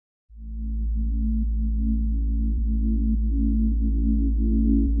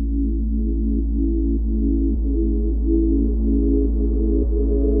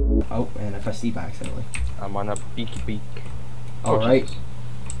steep accidentally. I'm on a beak. Alright. Do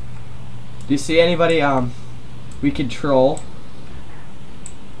you see anybody we could troll?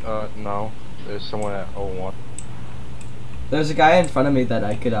 No. There's someone at 01. There's a guy in front of me that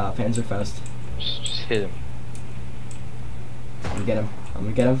I could Panzerfaust. Just hit him. I'm gonna get him. I'm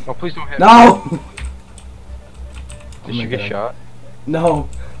gonna get him. Oh, please don't hit No! me. Did you get shot? No.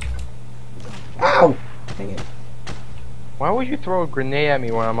 Ow! Dang it. Why would you throw a grenade at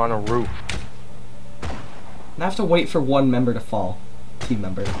me when I'm on a roof? I have to wait for one member to fall. Team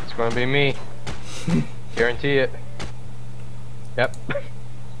member. It's gonna be me. Guarantee it. Yep.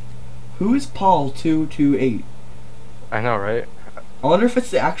 Who is Paul 228? I know, right? I wonder if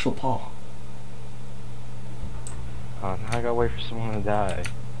it's the actual Paul. Now I gotta wait for someone to die.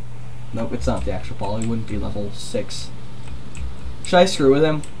 Nope, it's not the actual Paul. He wouldn't be level 6. Should I screw with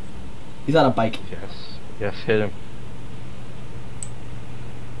him? He's on a bike. Yes. Yes, hit him.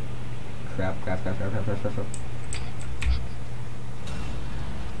 Crap.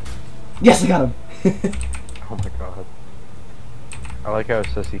 Yes, I got him! Oh my god. I like how it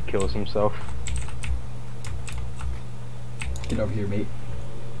says he kills himself. Get over here, mate.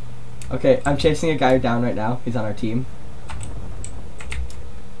 Okay, I'm chasing a guy down right now. He's on our team.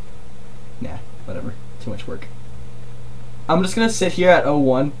 Nah, whatever. Too much work. I'm just gonna sit here at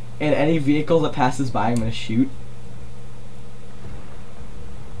 01, and any vehicle that passes by, I'm gonna shoot.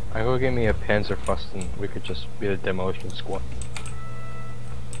 I go get me a Panzerfaust and we could just be the demolition squad.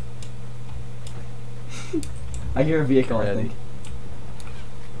 I hear a vehicle, I think.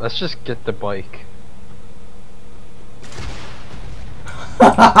 Let's just get the bike.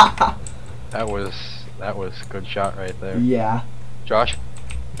 That was a good shot right there. Yeah. Josh.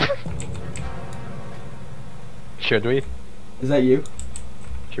 Should we? Is that you?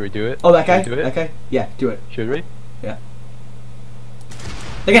 Should we do it? Oh, that guy? Should we do it? That guy? Yeah, do it. Should we? Yeah.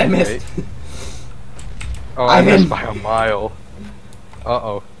 They got missed. Oh, I missed by a mile.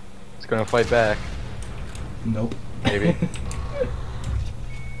 Uh-oh. It's gonna fight back. Nope. Maybe.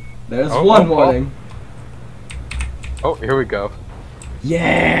 There's one warning. Oh, here we go.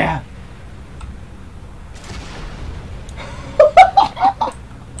 Yeah!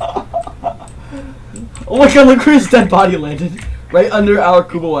 Oh my god, look where his dead body landed. Right under our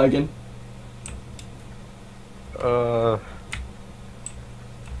Kuba wagon.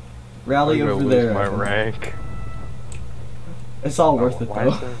 Rally over there. My rank. It's all worth it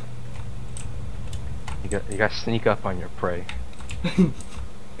though. You gotta sneak up on your prey.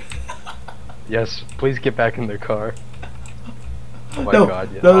 Yes, please get back in the car. Oh my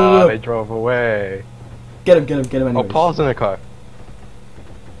god, yeah. No. They drove away. Get him anyways. Oh, Paul's in the car.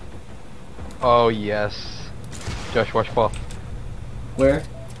 Oh, yes. Josh, watch Paul. Where?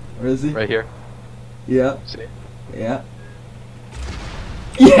 Where is he? Right here. Yeah. See? Yeah.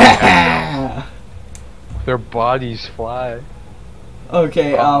 Yeah! Their bodies fly.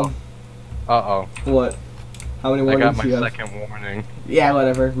 Okay, Uh-oh. What? How many I warnings got my do you have? second warning. Yeah,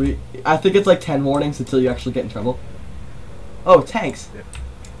 whatever. I think it's like 10 warnings until you actually get in trouble. Oh, tanks.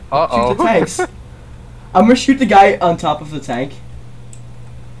 Uh-oh. Shoot the tanks. I'm gonna shoot the guy on top of the tank.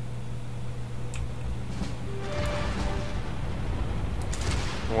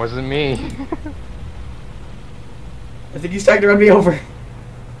 It wasn't me. I think he's trying to run me over.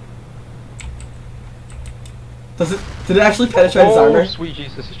 Did it actually penetrate his armor? Oh, sweet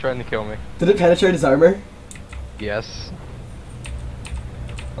Jesus, he's trying to kill me. Did it penetrate his armor? Yes.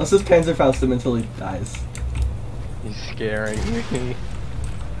 Let's just Panzerfaust him until he dies. He's scaring me.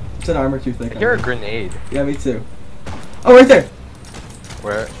 It's an armor too thick. I hear a grenade. Yeah, me too. Oh, right there!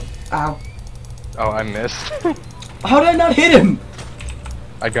 Where? Ow. Oh, I missed. How did I not hit him?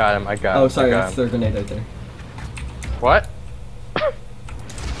 I got him. Oh, sorry, that's the grenade right there. What?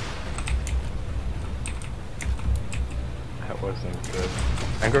 That wasn't good.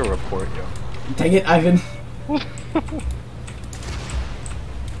 I'm gonna report you. Dang it, Ivan.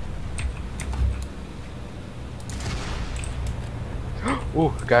 Ooh,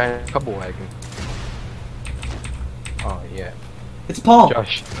 a guy in a couple wagon. Oh yeah. It's Paul.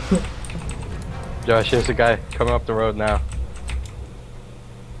 Josh. Josh, there's a guy coming up the road now.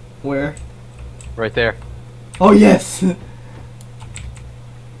 Where? Right there. Oh yes.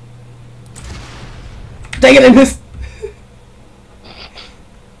 Dang it, I missed.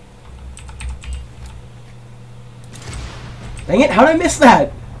 Dang it, how did I miss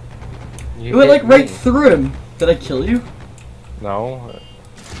that? It went like right through him. Did I kill you? No.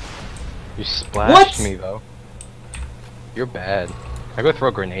 You splashed me though. You're bad. I go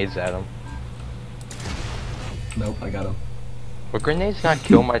throw grenades at him. Nope, I got him. Would grenades not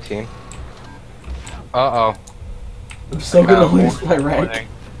kill my team? Uh-oh. I'm so gonna lose my rank.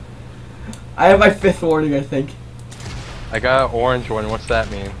 I have my 5th warning, I think. I got an orange one. What's that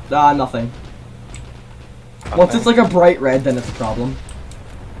mean? Nothing. Once it's like a bright red, then it's a problem.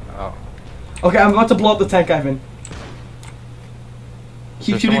 Oh. Okay, I'm about to blow up the tank, Ivan.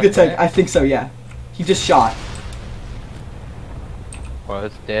 Keep shooting the tank. I think so, yeah. He just shot. Well,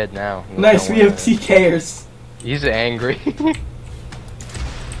 it's dead now. Nice, we have TKers. He's angry.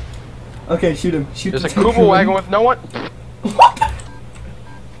 Okay, shoot him. Shoot There's the a tank. Kuba wagon with no one. What?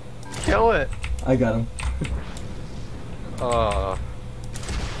 Kill it. I got him. Oh.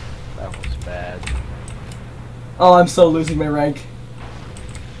 That was bad. Oh, I'm so losing my rank.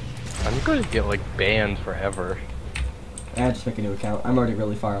 I'm gonna get like banned forever. Just make a new account. I'm already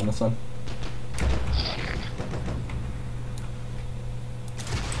really far on this one.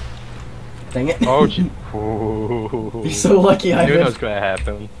 Dang it. Oh, ooh. You're so lucky, I knew Ivan. that was gonna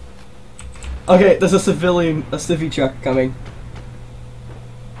happen. Okay, there's a civvy truck coming.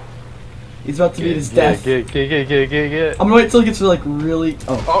 He's about to meet his death. Get. I'm gonna wait till he gets to like really.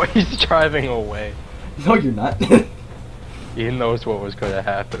 Oh. Oh, he's driving away. No, you're not. He knows what was gonna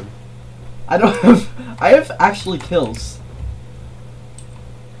happen. I don't have. I have actually kills.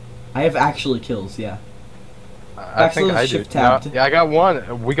 I have actually kills, yeah. I think I do. Shift tabbed. No, yeah, I got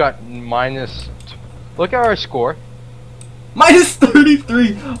one. We got minus. Look at our score. Minus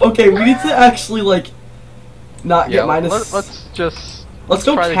 33. Okay, we need to actually like not Yeah, get minus. let's just. Let's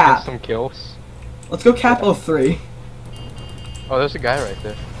go try to cap. get some kills. Let's go cap 03. Oh, there's a guy right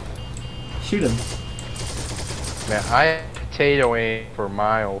there. Shoot him. Man, I potato aim for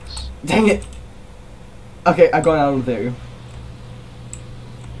miles. Dang it. Okay, I'm going out of there.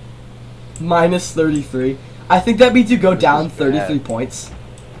 Minus 33. I think that means you go down 33 points.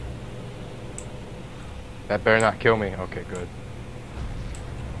 That better not kill me. Okay, good.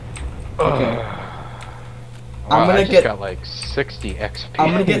 Okay. Wow, I'm gonna I just get got like 60 XP.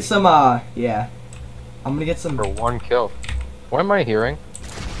 I'm gonna get some yeah. I'm gonna get some for one kill. What am I hearing?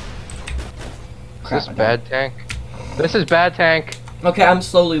 Crap, Is this bad tank? This is bad tank. Okay, I'm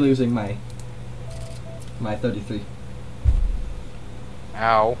slowly losing my 33.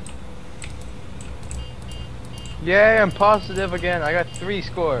 Ow. Yay, I'm positive again. I got 3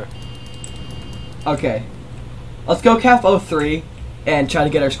 score. Okay. Let's go cap 03 and try to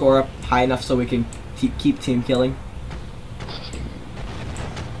get our score up high enough so we can keep team killing.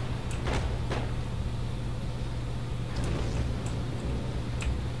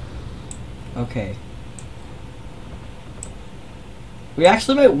 Okay. We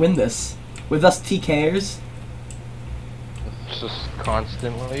actually might win this with us TKers. Just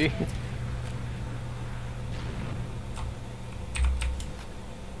constantly.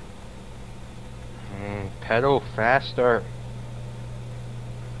 Pedal faster.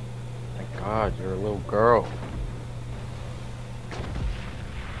 My God, you're a little girl.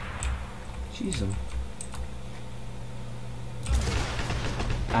 Jeez.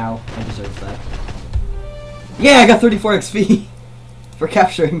 Ow, I deserve that. Yeah, I got 34 XP for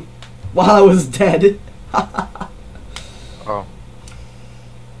capturing while I was dead. Oh.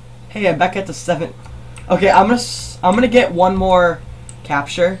 Hey, I'm back at the 7. Okay, I'm gonna get one more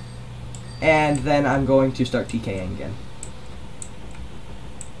capture, and then I'm going to start TKing again.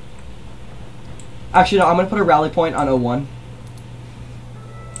 Actually, no, I'm gonna put a rally point on 01.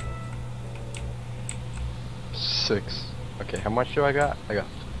 6. Okay, how much do I got? I got.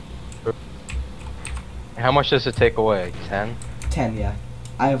 How much does it take away? 10? 10, yeah.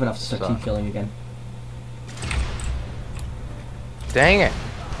 I have enough to start So. team killing again. Dang it!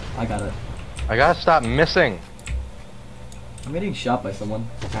 I got it. I gotta stop missing. I'm getting shot by someone.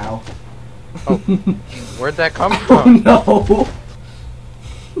 Ow. Oh, where'd that come Oh from? no!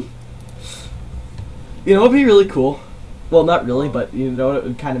 You know what would be really cool? Well, not really, but you know it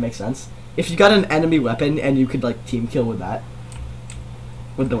would kind of make sense. If you got an enemy weapon and you could like team kill with that.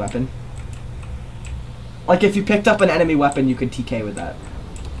 With the weapon. Like if you picked up an enemy weapon, you could TK with that.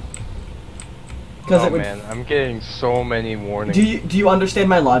 Oh it would man, I'm getting so many warnings. Do you understand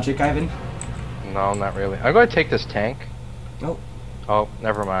my logic, Ivan? No, not really. I'm gonna take this tank. Oh. Oh,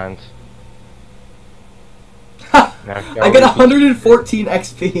 never mind. Ha! Now, I got 114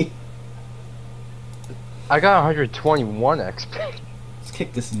 XP. I got 121 XP. Let's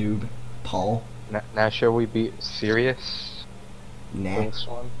kick this noob, Paul. Now should we be serious Nah. with this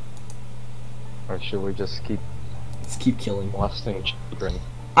one? Or should we just keep Let's keep killing. molesting children?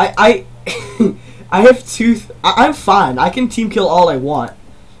 I have I'm fine. I can team kill all I want.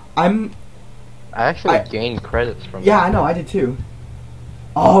 I actually gained credits from Yeah, that. I know, I did too.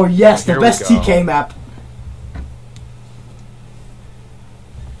 Oh yes, the Here we best go. TK map.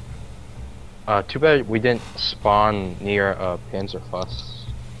 Too bad we didn't spawn near Panzerfaust.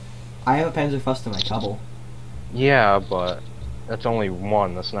 I have a Panzerfaust in my cobble. Yeah, but that's only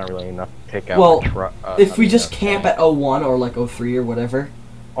one. That's not really enough to take out Well, a truck. if we just camp at 01 or like 03 or whatever.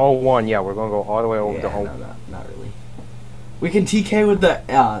 Oh, 01, yeah, we're gonna go all the way over Yeah, to home. no, not really. We can TK with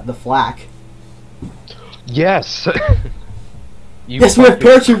the flak. Yes. Yes, we have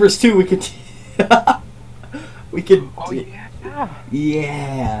paratroopers too. We could. We could. Oh yeah.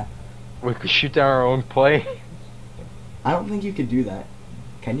 Yeah. We could shoot down our own plane. I don't think you could do that.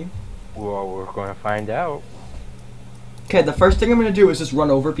 Can you? Well, we're gonna find out. Okay, the first thing I'm gonna do is just run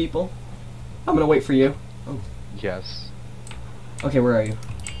over people. I'm gonna wait for you. Oh. Yes. Okay, where are you?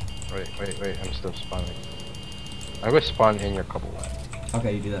 Wait. I'm still spawning. I'm gonna spawn in your couple.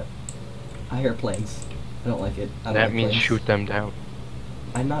 Okay, you do that. I hear planes. I don't like it. I don't That like means planes. shoot them down.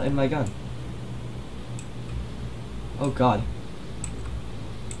 I'm not in my gun. Oh god.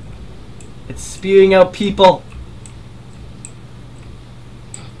 It's spewing out people.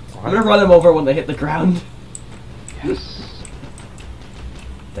 What? I'm gonna run them over when they hit the ground. Yes.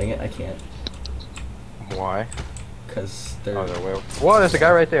 Dang it, I can't. Why? Cause they're... Oh, they're way. Whoa, there's a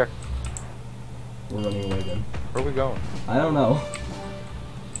guy right there. We're running away then. Where are we going? I don't know.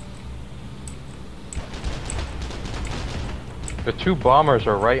 The two bombers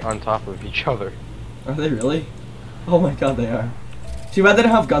are right on top of each other. Are they really? Oh my god, they are. Too bad they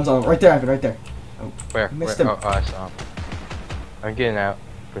don't have guns on them. Right there, Ivan, right there. Oh, Where? I missed Where? him. Oh, I saw him. I'm getting out.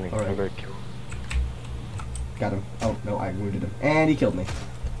 I'm Alright. gonna kill him. Got him. Oh, no, I wounded him. And he killed me.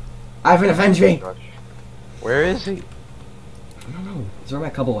 Ivan, avenge me! Gosh. Where is he? I don't know. It's where my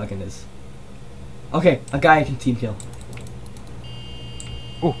couple wagon is. Okay, a guy I can team kill.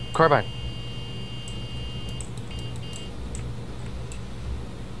 Ooh, carbine.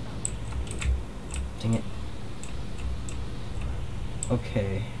 Dang it.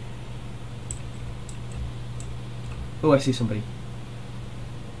 Okay. Oh, I see somebody.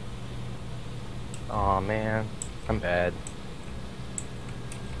 Aw, man. I'm bad.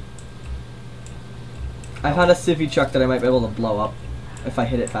 I found a civvy truck that I might be able to blow up if I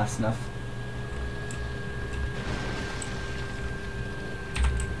hit it fast enough.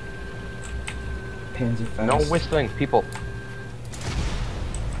 Panzerfaust. No whistling, people.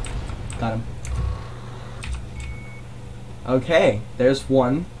 Got him. Okay, there's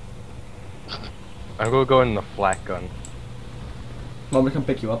one. I'm gonna go in the flak gun. Want me to come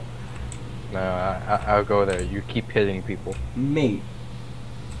pick you up? No, I'll go there. You keep hitting people. Mate.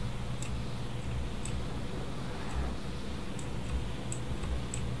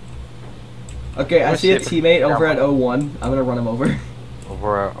 Okay, I Let's see a see if teammate it's over at down. 01. I'm gonna run him over.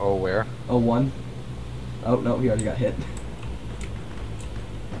 Over at, oh, where? 01. Oh, no, he already got hit.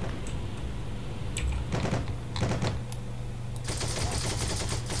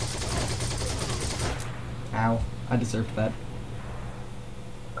 Ow, I deserved that.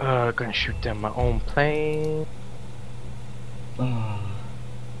 Gonna shoot down my own plane. Ah.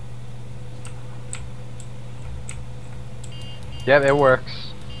 Yeah, it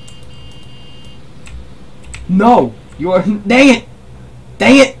works. No! You are. Dang it!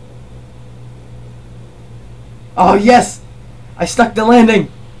 Dang it! Oh, yes! I stuck the landing!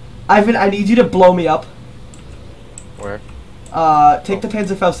 Ivan, I need you to blow me up. Where? Take the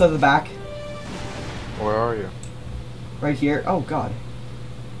Panzerfaust out of the back. Where are you? Right here. Oh, God.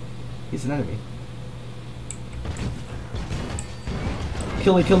 He's an enemy.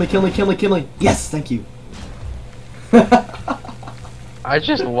 Kill me, kill me, kill me, kill me, kill me. Yes, thank you. I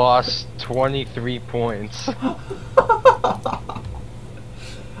just lost 23 points.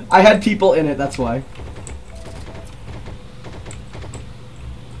 I had people in it, that's why.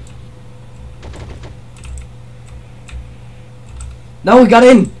 No, we got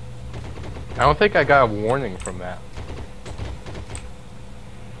in! I don't think I got a warning from that.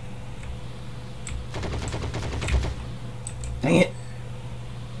 Dang it.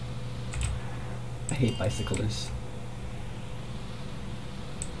 I hate bicyclers.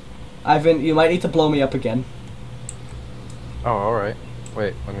 Ivan, you might need to blow me up again. Oh, alright.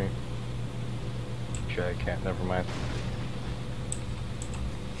 Wait, let me... Sure, I can't. Never mind.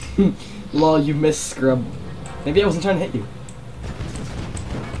 Lol, you missed, scrub. Maybe I wasn't trying to hit you.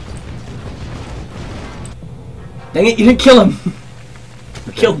 Dang it, you didn't kill him!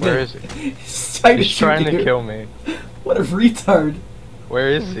 You killed me. Where is he? He's trying He's to shoot trying to you. kill me. What a retard. Where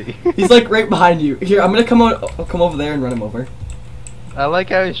is he? He's like right behind you. Here, I'm gonna come over there and run him over. I like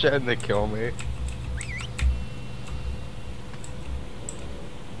how he's trying to kill me.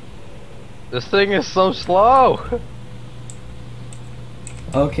 This thing is so slow.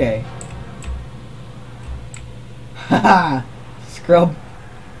 Okay. Haha! Scrub.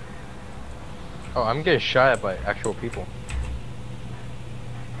 Oh, I'm getting shot at by actual people.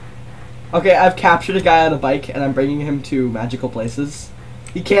 Okay, I've captured a guy on a bike and I'm bringing him to magical places.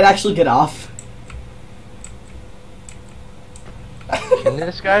 He can't actually get off. Can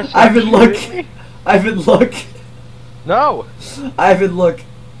this guy stop Ivan, look! shooting me? Ivan, look! No! Ivan, look!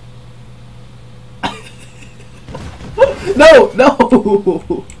 No!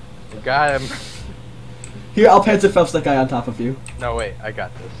 No! Got him. Here, I'll Panzerfaust that guy on top of you. No, wait, I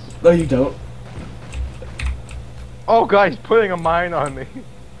got this. No, you don't. Oh god, he's putting a mine on me.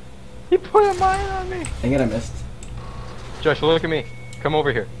 He put a mine on me. Dang it, I missed. Josh, look at me. Come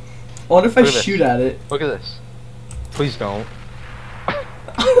over here. I wonder if I Look at shoot this. at it. Look at this. Please don't.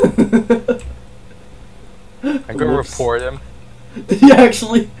 I'm gonna report him. Did he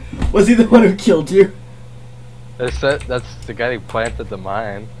actually? Was he the one who killed you? That's the guy who planted the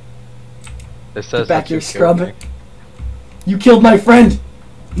mine. It says Get back that here, you killed scrub. me. You killed my friend!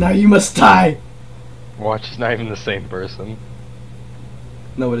 Now you must die! Watch, it's not even the same person.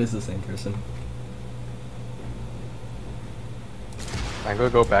 No, it is the same person. I'm gonna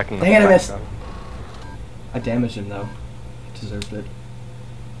go back in the Dang it, I missed. gun. I damaged him though. Deserved it.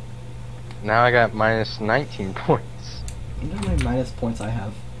 Now I got minus 19 points. I wonder how many minus points I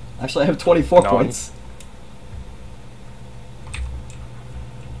have. Actually, I have 24 None. points.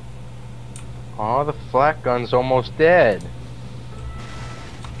 Oh, the flak gun's almost dead.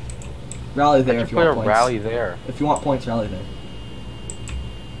 Rally there I if should you put want a points. rally there. If you want points, rally there.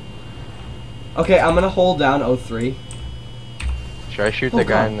 Okay, I'm gonna hold down 03. Should I shoot Oh, the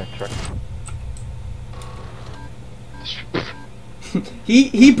guy God. in the truck?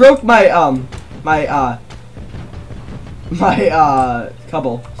 He broke my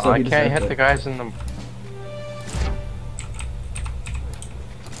cubble. So Oh, I he can't deserved hit it. the guys in the.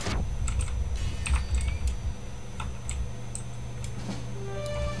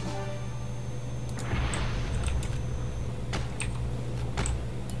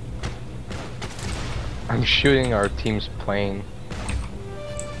 I'm shooting our team's plane.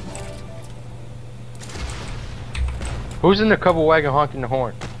 Who's in the couple wagon honking the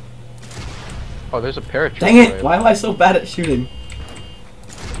horn? Oh, there's a paratrooper. Dang it! Why am I so bad at shooting?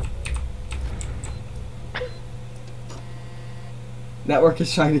 Network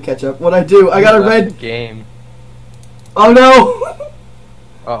is trying to catch up. What'd I do? I got a red. game. Oh no!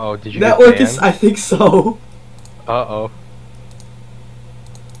 Uh oh, did you Network get is. I think so. Uh oh.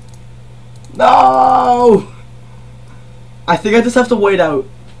 No! I think I just have to wait out.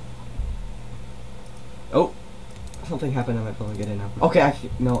 Oh. Something happened on my phone. Get in now. Okay,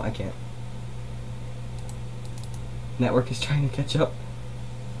 no, I can't. Network is trying to catch up.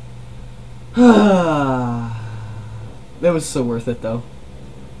 That was so worth it, though.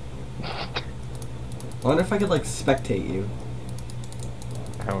 I wonder if I could, like, spectate you.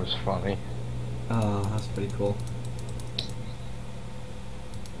 That was funny. Oh, that's pretty cool.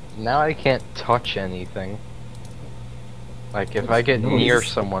 Now I can't touch anything. Like, if What's I get noise? near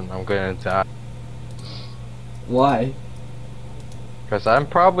someone, I'm gonna die. Why? Because I'm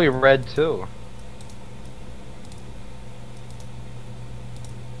probably red too.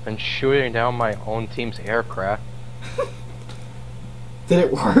 And shooting down my own team's aircraft. Did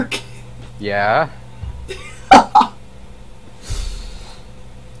it work? Yeah.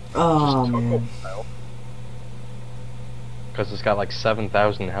 Oh, man. Because it's got like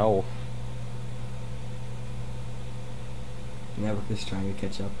 7,000 health. Network is trying to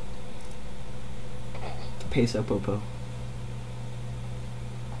catch up. Peso Popo.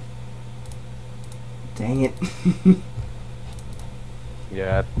 Dang it.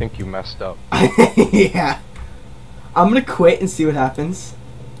 Yeah, I think you messed up. Yeah. I'm gonna quit and see what happens.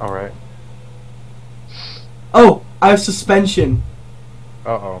 Alright. Oh, I have suspension.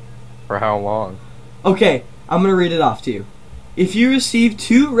 Uh-oh. For how long? Okay, I'm gonna read it off to you. If you receive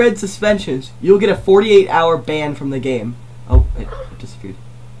 2 red suspensions, you'll get a 48-hour ban from the game. Oh, it disappeared.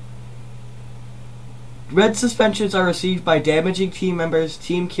 Red suspensions are received by damaging team members,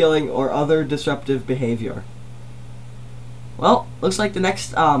 team killing, or other disruptive behavior. Well, looks like the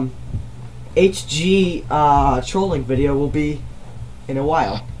next HG trolling video will be in a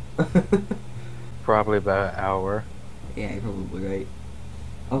while. Probably about an hour. Yeah, you're probably right.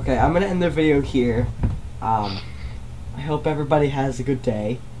 Okay, I'm gonna end the video here. I hope everybody has a good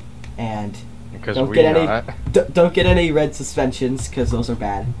day, and Because don't we get any not. don't get any red suspensions because those are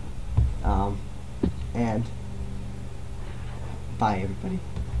bad. And bye, everybody.